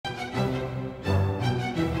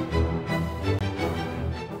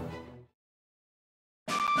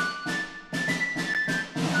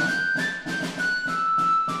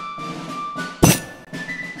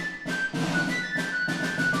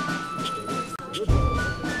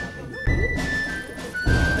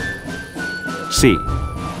C.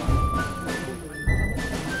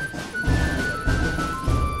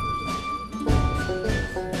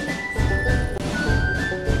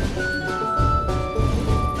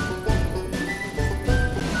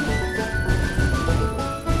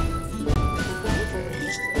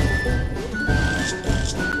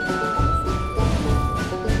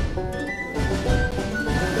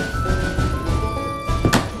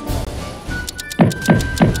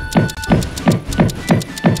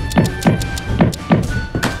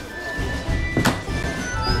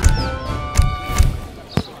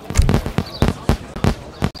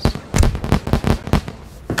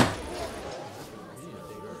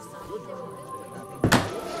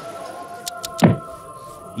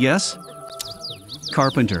 Yes?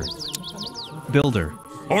 Carpenter. Builder.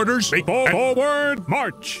 Orders, forward,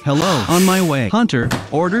 march. Hello, on my way. Hunter.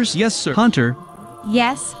 Orders? Yes, sir. Hunter.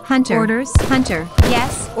 Yes, Hunter. Orders. Hunter.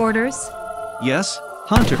 Yes, orders. Yes,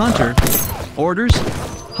 Hunter. Hunter. Orders?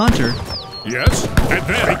 Hunter. Yes,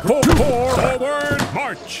 advance. Forward,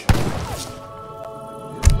 march.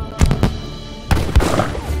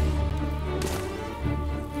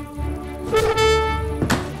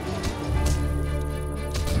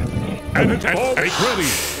 And attack. Make ready.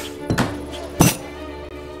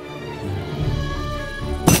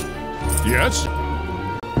 Yes.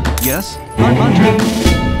 Yes, Hunter.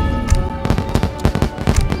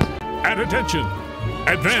 At attention.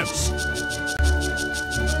 Advance.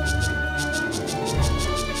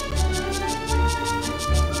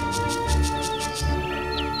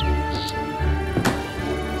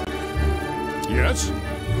 Yes.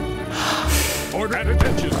 Order at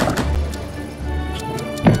attention.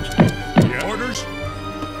 Orders.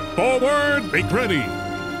 Forward, make ready.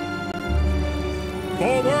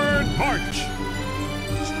 Forward, march.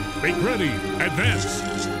 Make ready, advance.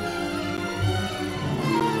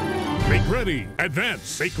 Make ready,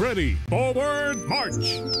 advance. Make ready, forward,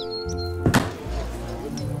 march.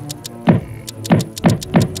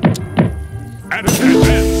 And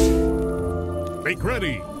advance. Make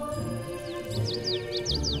ready.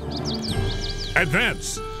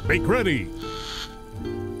 Advance. Make ready.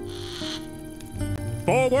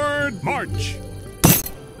 Forward, march.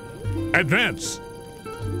 Advance.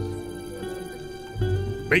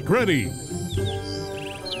 Make ready.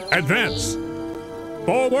 Advance.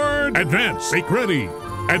 Forward, advance. Make ready.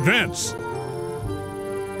 Advance.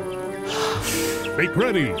 Make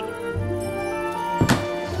ready.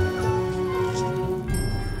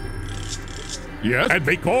 Yes, and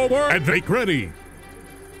make forward, and make ready.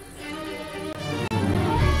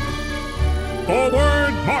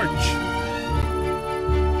 Forward, march.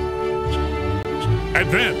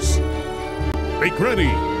 Advance. Make ready.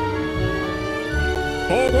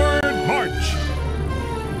 Forward, march.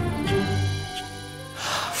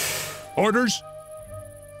 Orders.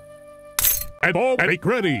 And make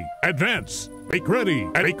ready. Advance. Make ready.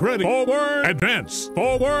 And make ready. Forward, advance.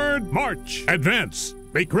 Forward, march. Advance.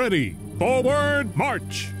 Make ready. Forward,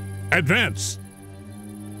 march. Advance.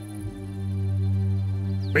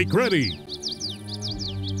 Make ready.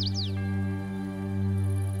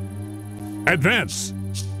 Advance.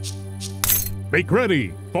 Make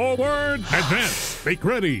ready. Forward. Advance. Make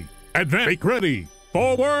ready. Advance. Make ready.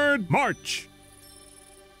 Forward. March.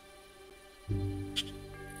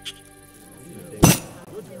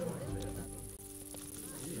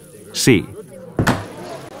 C.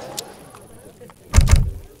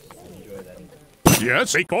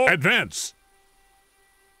 Yes. Make advance.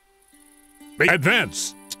 Make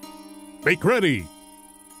advance. Make ready.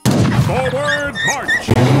 Forward. March.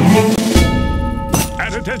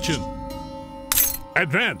 At attention.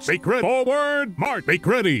 Advance. Make ready. Forward. March. Make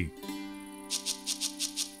ready.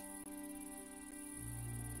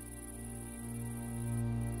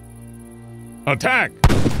 Attack.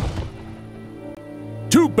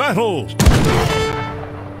 To battle.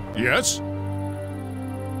 Yes.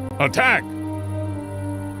 Attack.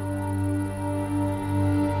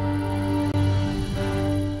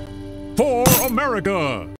 For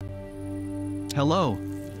America. Hello.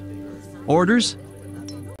 Orders?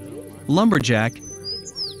 Lumberjack.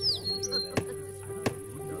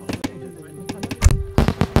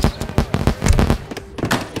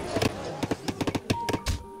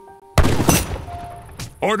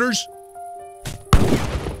 Orders.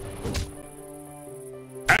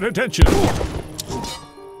 At attention.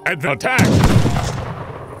 Attack.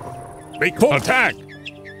 Make attack.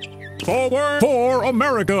 Forward for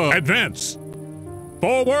America. Advance.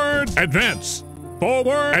 Forward. Advance.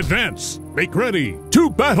 Forward. Advance. Make ready. To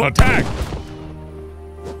battle. Attack.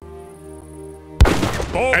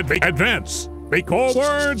 Advance. Make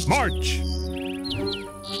forward. March.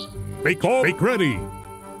 Make ready.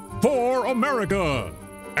 for America.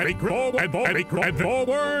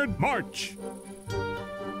 Forward march.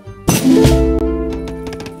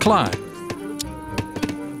 Climb.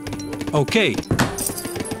 Okay.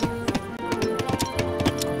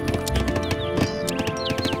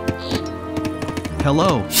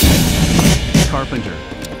 Hello. Carpenter.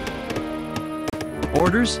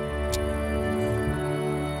 Orders?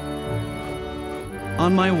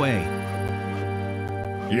 On my way.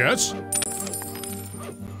 Yes.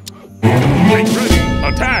 Make ready.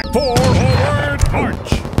 Attack. Forward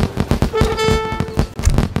march.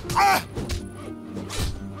 Ah!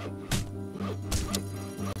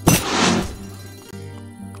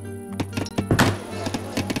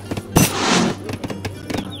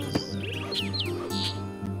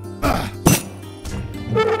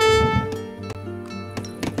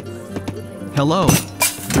 Hello.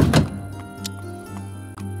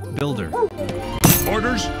 Builder.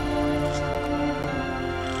 Orders.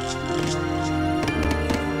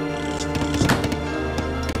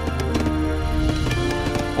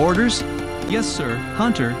 Orders? Yes, sir.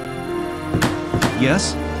 Hunter.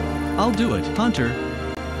 Yes? I'll do it, Hunter.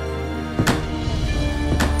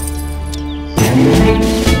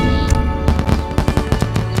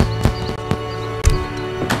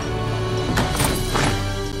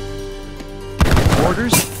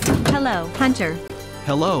 Orders? Hello, Hunter.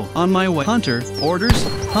 Hello, on my way. Hunter. Orders?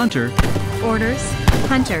 Hunter. Orders,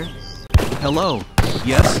 Hunter. Hello.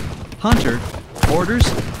 Yes? Hunter. Orders?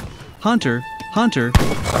 Hunter. Hunter.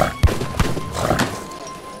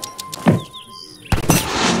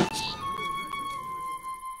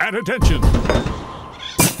 At attention.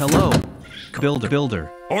 Hello. Builder.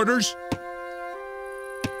 Orders.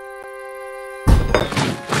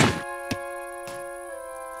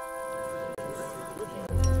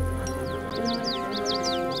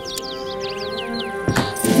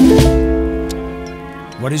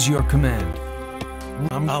 What is your command?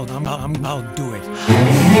 I'll do it.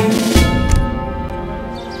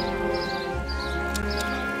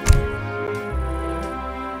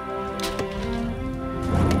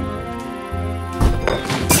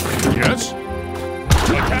 Yes.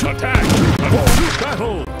 Attack.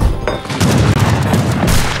 Battle.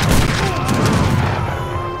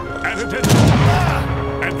 At attention.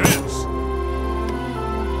 Advance.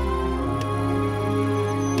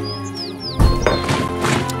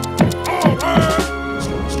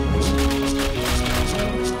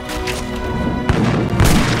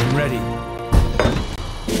 I'm ready.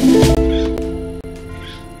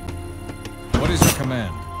 What is your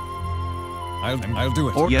command? I'll do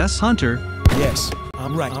it. Or yes, Hunter. Yes,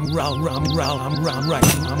 I'm right. I'm right.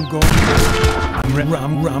 I'm going.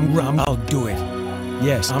 I'll do it.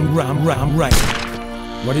 Yes, I'm right.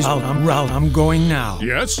 What is? I'm going now.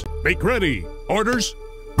 Yes. Make ready. Orders.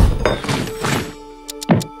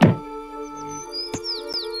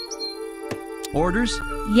 Orders?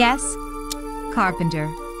 Yes, Carpenter.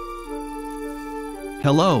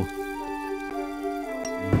 Hello.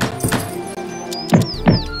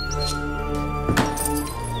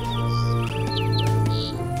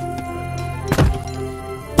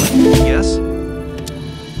 Yes?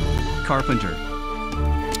 Carpenter.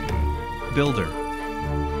 Builder.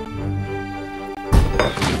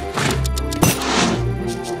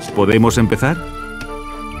 ¿Podemos empezar?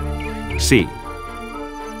 Sí.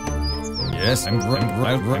 Yes, I'm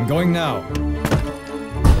going now.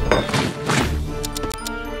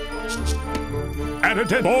 At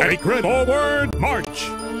attention. Make ready. Forward march.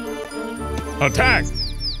 Attack.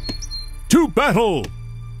 To battle.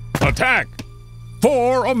 Attack.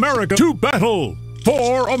 For America. To battle.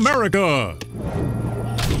 For America.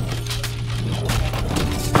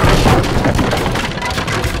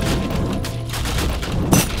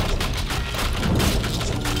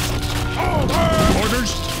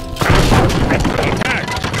 Orders. Attack.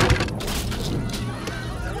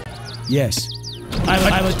 Yes,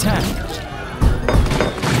 I'll attack.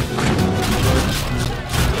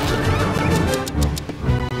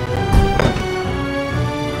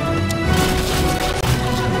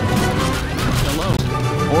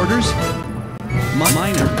 Orders?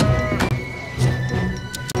 Minor.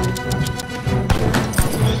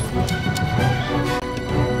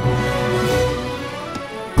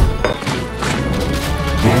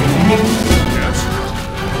 Yes.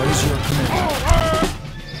 What is your command?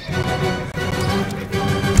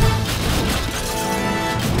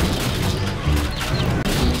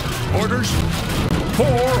 Orders.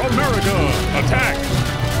 For America. Attack.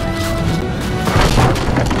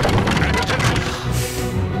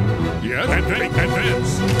 Yes. Advance.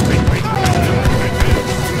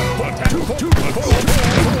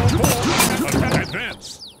 Advance.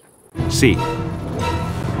 Sí.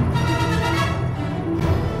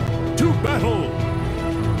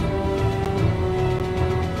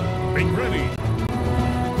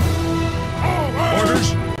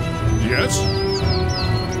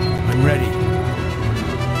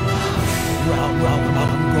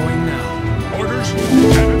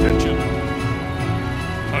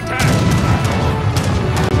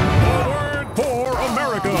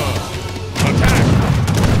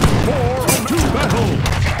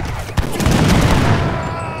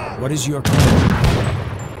 What is your command?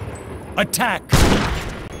 Attack!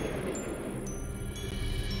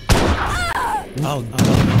 I'll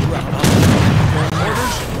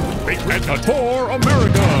Orders. And for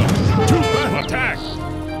America. To battle. Attack.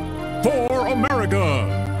 For America.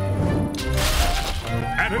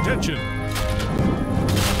 At attention.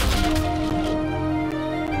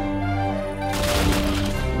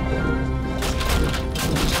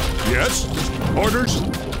 Yes. Orders.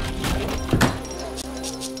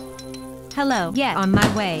 Hello. Yeah, on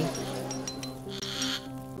my way.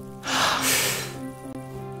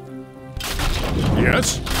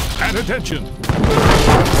 Yes. At attention.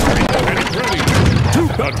 Ready. To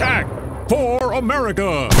attack. For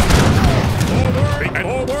America. Forward and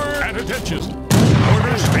forward. At attention.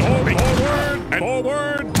 Orders. Forward and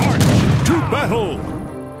forward. March. To battle.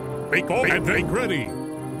 Make all and make ready.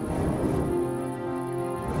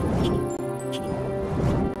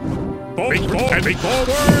 Make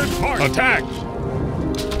forward. March. Attack.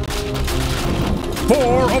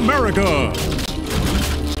 For America.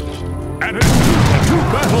 And to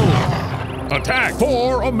battle. Attack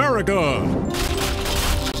for America.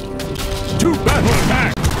 To battle.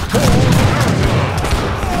 Attack for America.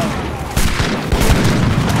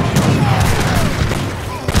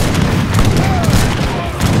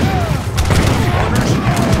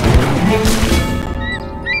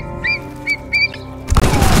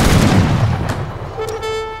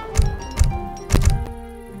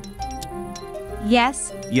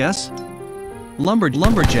 Yes. Yes?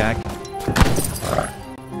 Lumberjack.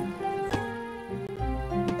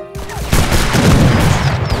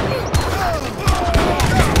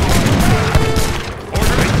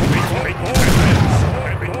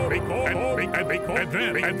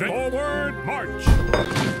 Advance. Forward. March.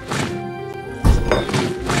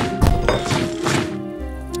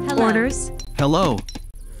 Hello. Orders. Hello.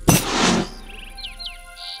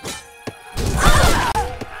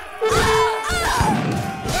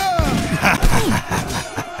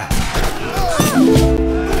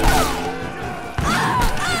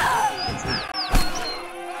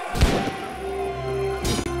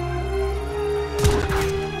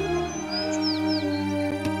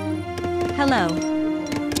 Hello.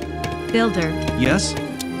 Builder. Yes?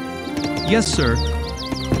 Yes, sir.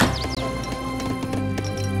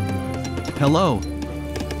 Hello.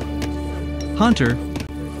 Hunter.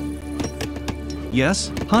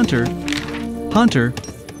 Yes, Hunter. Hunter.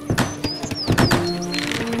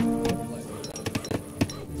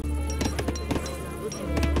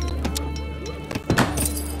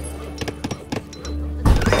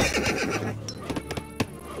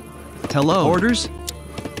 Hello. Orders?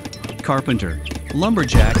 Carpenter.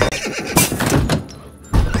 Lumberjack.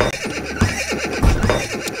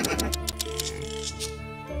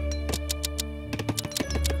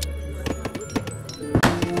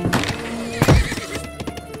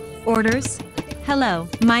 Orders. Hello.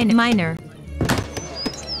 Miner.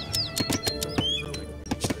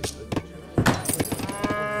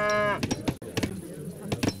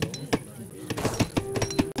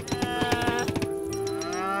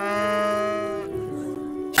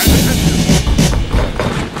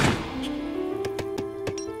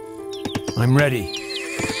 I'm ready.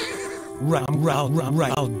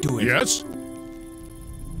 I'll do it. Yes.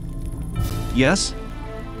 Yes?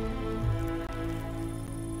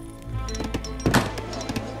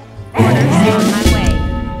 Orders on my way.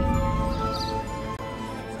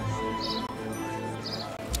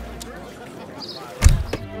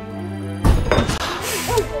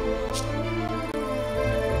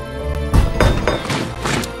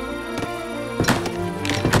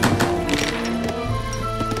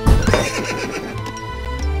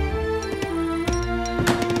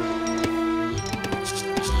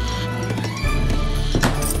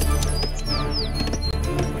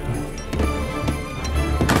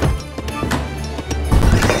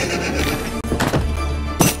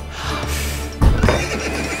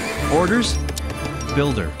 Orders?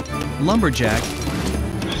 Builder. Lumberjack.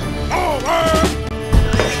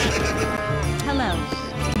 Hello.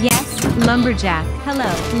 Yes. Lumberjack. Hello.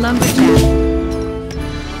 Lumberjack.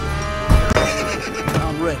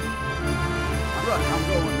 I'm ready. I'm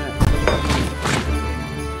going there.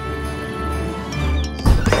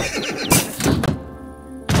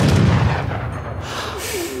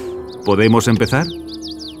 ¿Podemos empezar?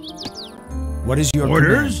 What is your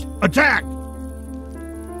Orders. command? Attack.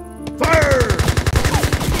 Fire.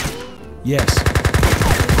 Yes.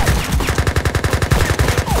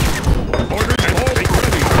 Orders and make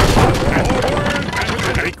ready. Forward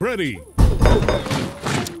and make ready.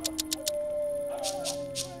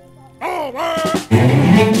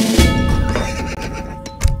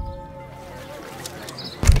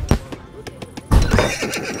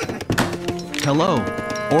 Hello.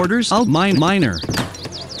 Orders? I'll miner.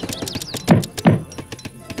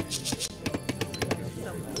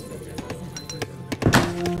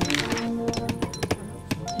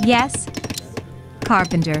 Yes.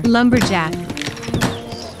 Carpenter. Lumberjack.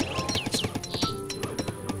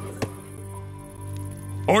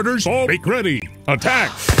 Orders, all make ready.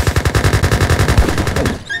 Attack!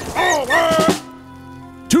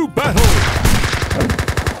 To battle!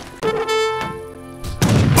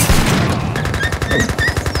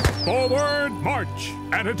 Forward, march!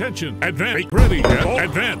 At attention, advance, make ready,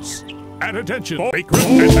 advance! At attention, make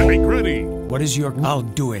ready! What is your... I'll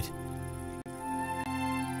do it.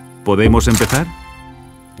 ¿Podemos empezar?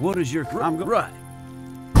 What is your... I'm right.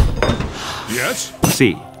 Yes?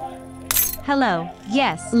 Sí. Hello.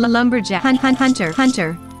 Yes. Lumberjack. Hunter.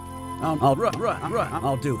 I'll right.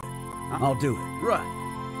 I'll do it. I'll do it. Right.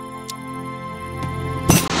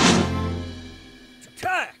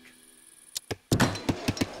 Attack!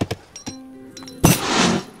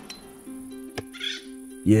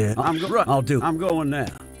 Yeah, right. I'll do it. I'm going now.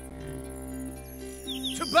 To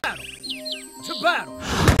battle! To battle!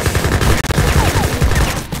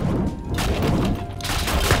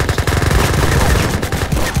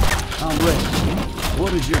 I'm ready.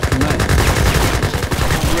 What is your command?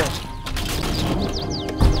 I'm ready.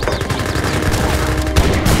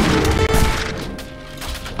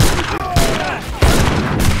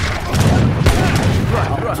 Right.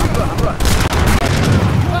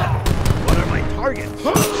 What are my targets?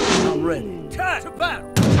 I'm ready. Attack! To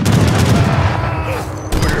battle!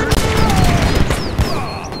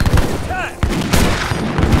 Attack!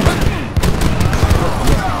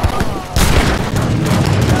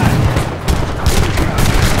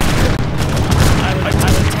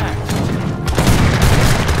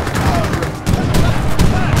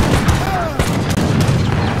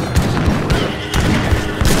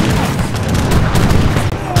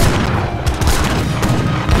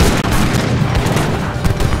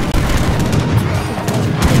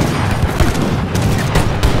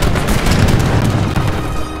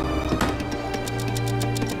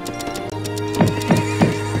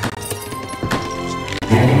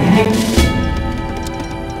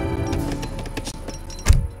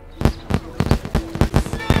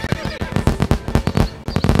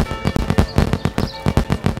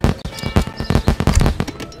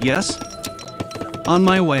 Yes? On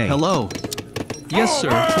my way. Hello. Yes, sir.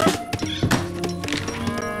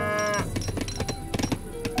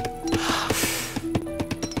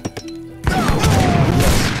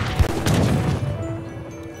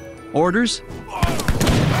 Orders?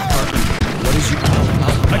 What is your...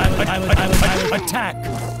 I attack!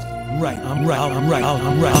 Right, I'm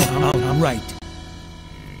right.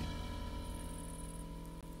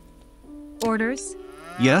 Orders?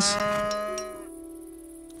 Yes?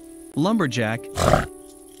 Lumberjack.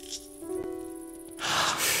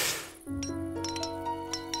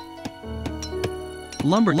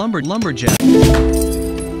 Lumberjack.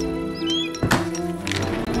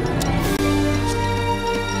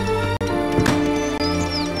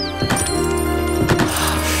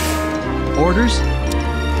 Orders?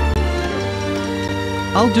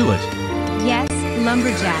 I'll do it. Yes,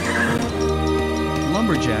 lumberjack.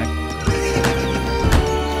 Lumberjack.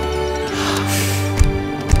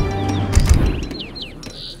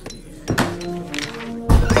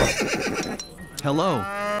 Hello.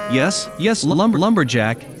 Yes,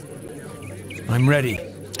 lumberjack. I'm ready.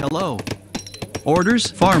 Hello. Orders,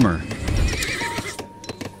 farmer.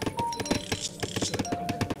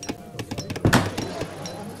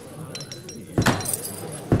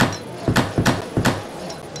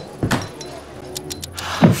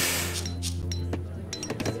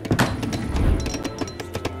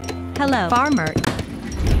 Hello, farmer.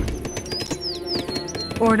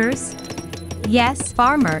 Orders? Yes,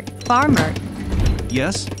 farmer.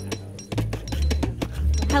 Yes?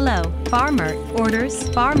 Hello, farmer. Orders,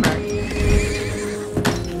 farmer.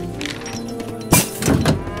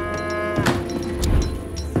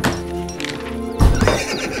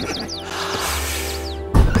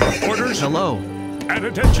 Orders? Hello. At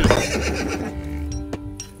attention.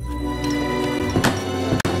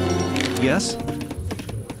 Yes?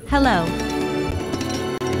 Hello.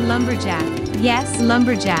 Lumberjack. Yes,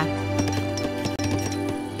 lumberjack.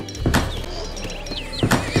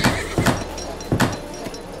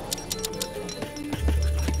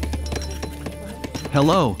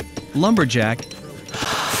 Hello, lumberjack.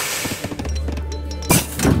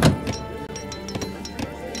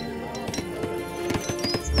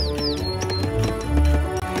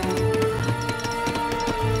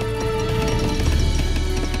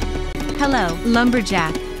 Hello,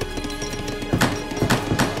 lumberjack.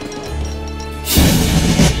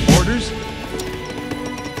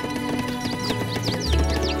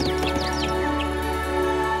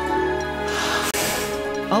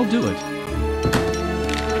 I'll do it.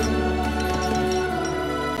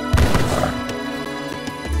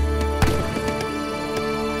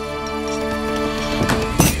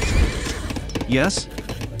 Yes?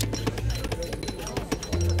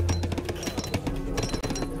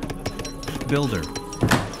 Builder.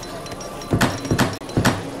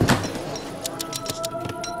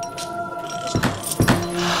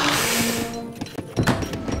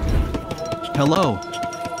 Hello.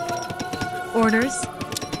 Orders.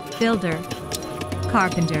 Builder.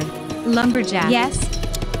 Carpenter. Lumberjack. Yes.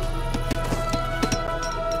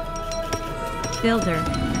 Builder.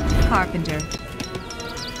 Carpenter.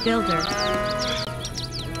 Builder.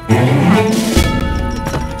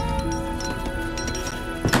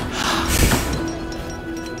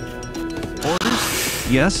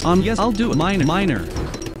 Orders? Yes, yes, I'll do it. Miner.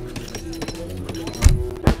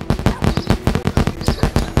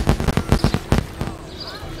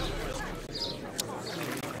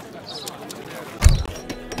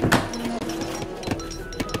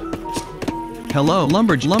 Hello,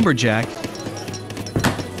 lumberjack.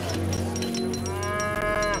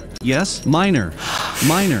 Yes, miner.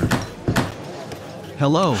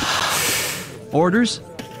 Hello. Orders?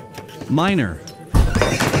 Miner.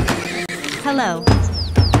 Hello.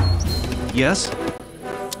 Yes?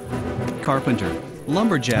 Carpenter.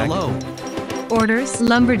 Lumberjack. Hello. Orders.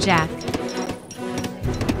 Lumberjack.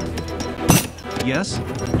 Yes?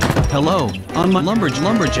 Hello. On my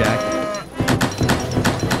lumberjack.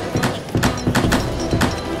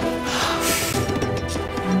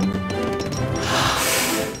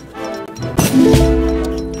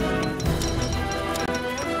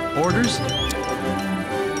 Orders?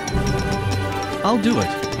 I'll do it.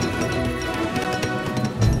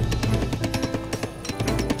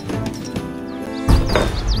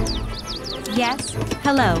 Yes.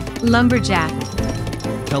 Hello. Lumberjack.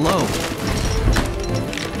 Hello.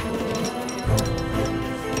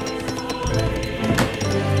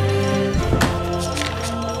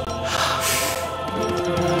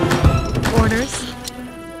 Orders.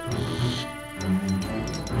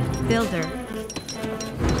 Builder.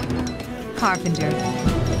 Carpenter.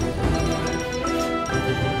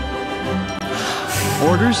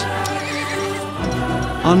 Orders?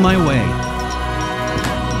 On my way.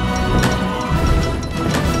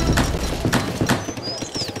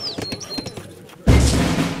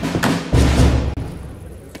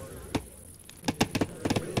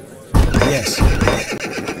 Yes.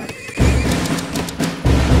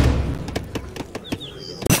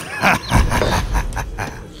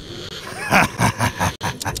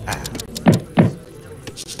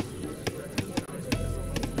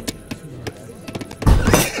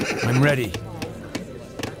 I'm ready.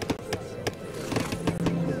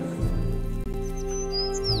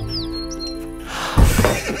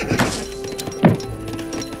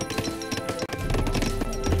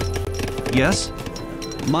 Yes?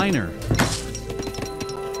 Miner.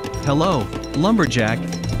 Hello, lumberjack.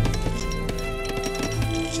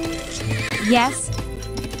 Yes.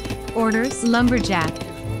 Orders. Lumberjack.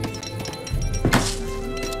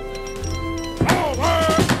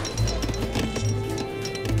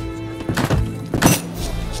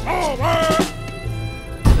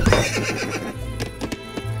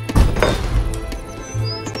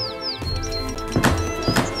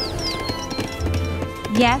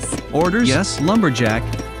 Yes. Orders? Yes, lumberjack.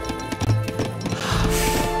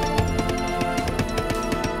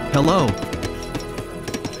 Hello.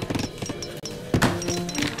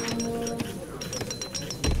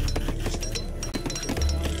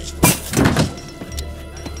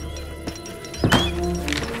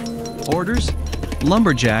 Orders?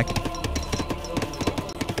 Lumberjack.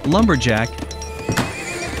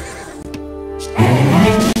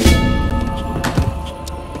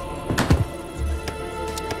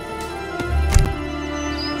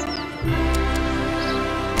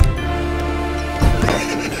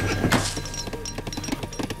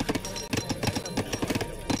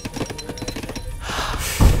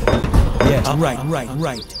 Yes,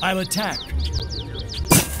 right. I'll attack.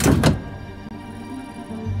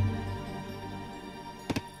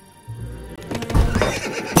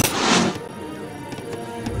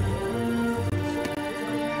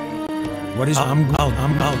 What is I'll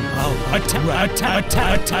attack.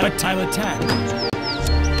 I'll attack.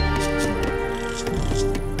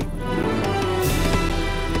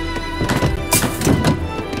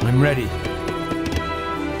 I'm ready.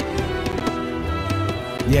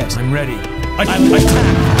 Yes, I'm ready. I'll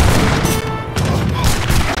attack.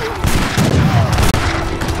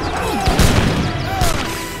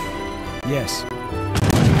 Yes.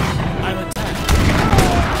 I'll attack.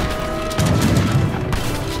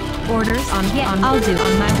 Orders on I'll do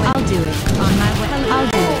on my way. I'll do it on my way. I'll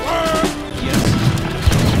do it. Yes.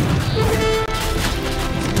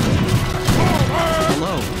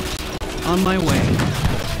 Hello. On my way.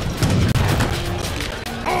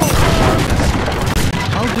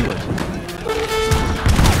 I'll do it.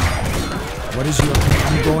 What is your...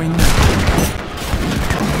 I'm going now.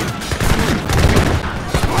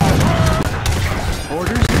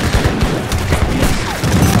 Orders? Yes.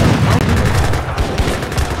 I'll do it.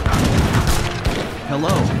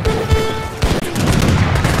 Hello.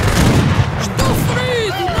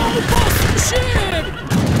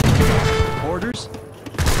 Orders?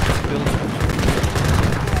 Builder.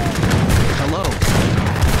 Hello.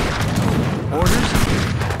 Orders?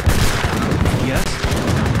 Yes.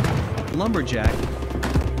 Lumberjack.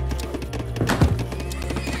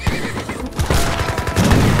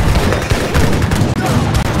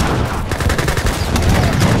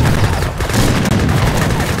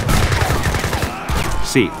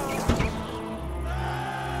 Sí.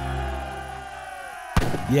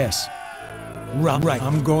 Yes. Right.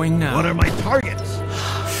 I'm going now. What are my targets?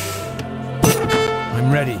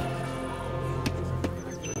 I'm ready.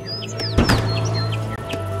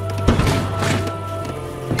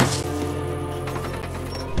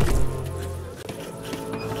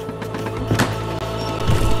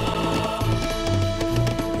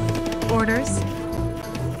 Orders.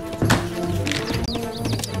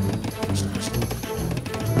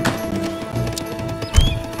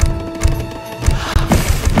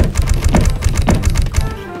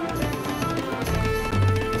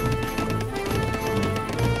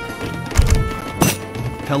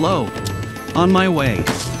 Hello. On my way.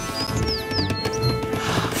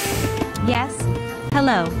 Yes.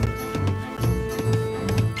 Hello.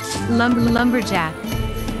 Lumberjack.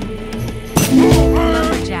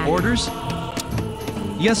 Lumberjack. Orders?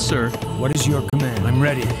 Yes, sir. What is your command? I'm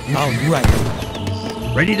ready. All right.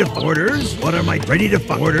 Ready to orders? What are my ready to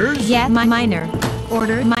orders? Yeah, minor.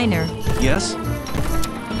 Order minor. Yes?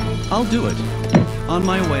 I'll do it. On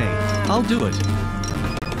my way. I'll do it.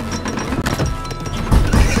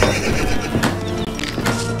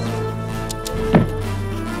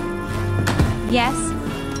 Yes.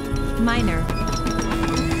 Minor.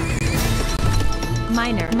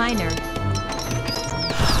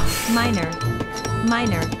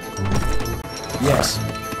 Minor. Yes.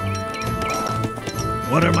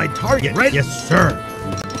 What are my targets? Ready? Yes, sir.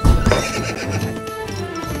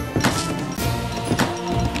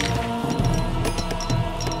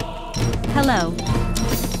 Hello.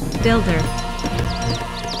 Builder.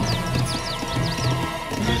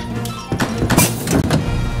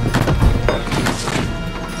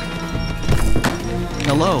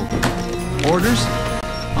 Hello. Orders?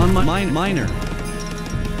 On my minor.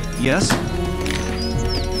 Yes?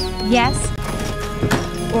 Yes.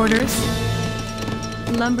 Orders.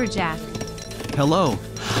 Lumberjack. Hello.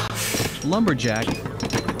 Lumberjack.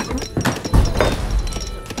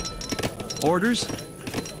 Orders?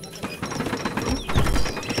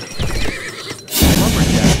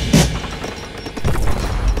 Lumberjack.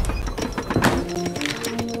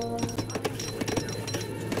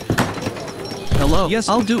 Hello. Yes,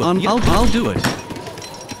 I'll do. I'll do it.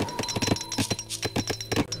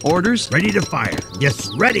 Orders? Ready to fire. Yes,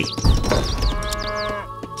 ready.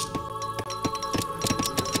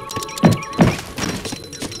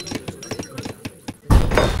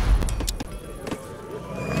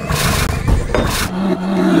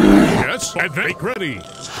 Yes, and make ready.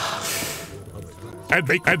 And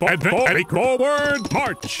make forward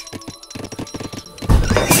march.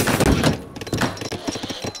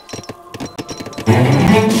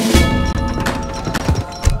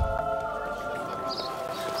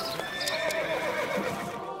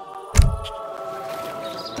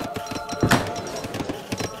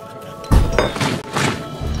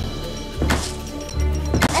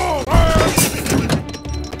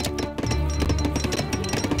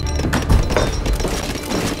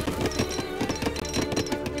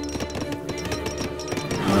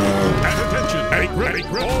 Make ready,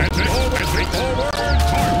 and make forward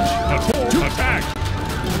march. To attack.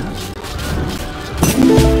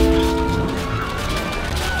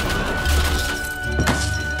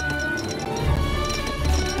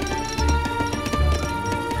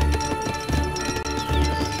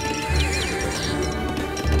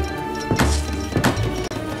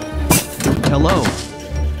 Hello.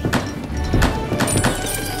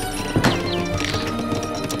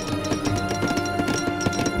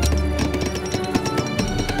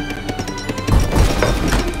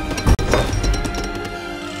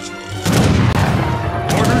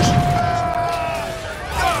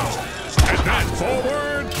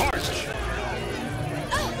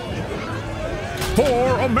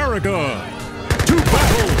 America! To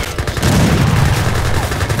battle!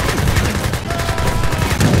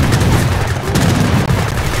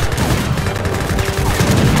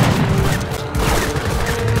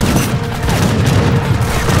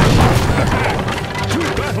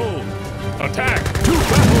 Attack! To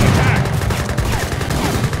battle attack!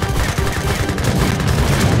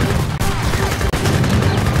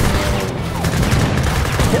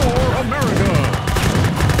 For America!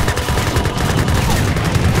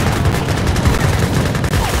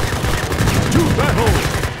 To battle!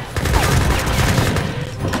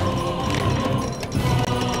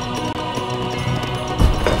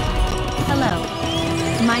 Hello.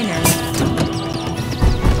 Miners.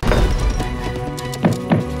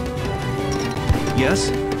 Yes?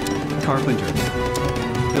 Carpenter.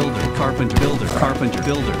 Builder, carpenter, builder, carpenter,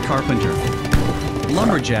 builder, carpenter.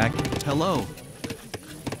 Lumberjack, hello.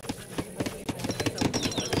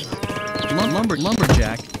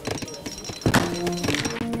 Lumberjack.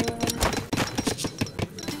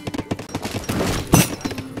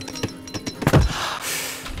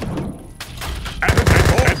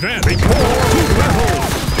 Advance for battle!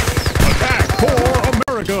 Attack for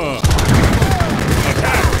America!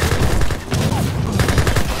 Attack!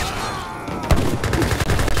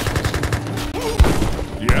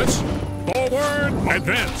 Yes. Forward.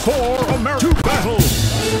 Advance for America. To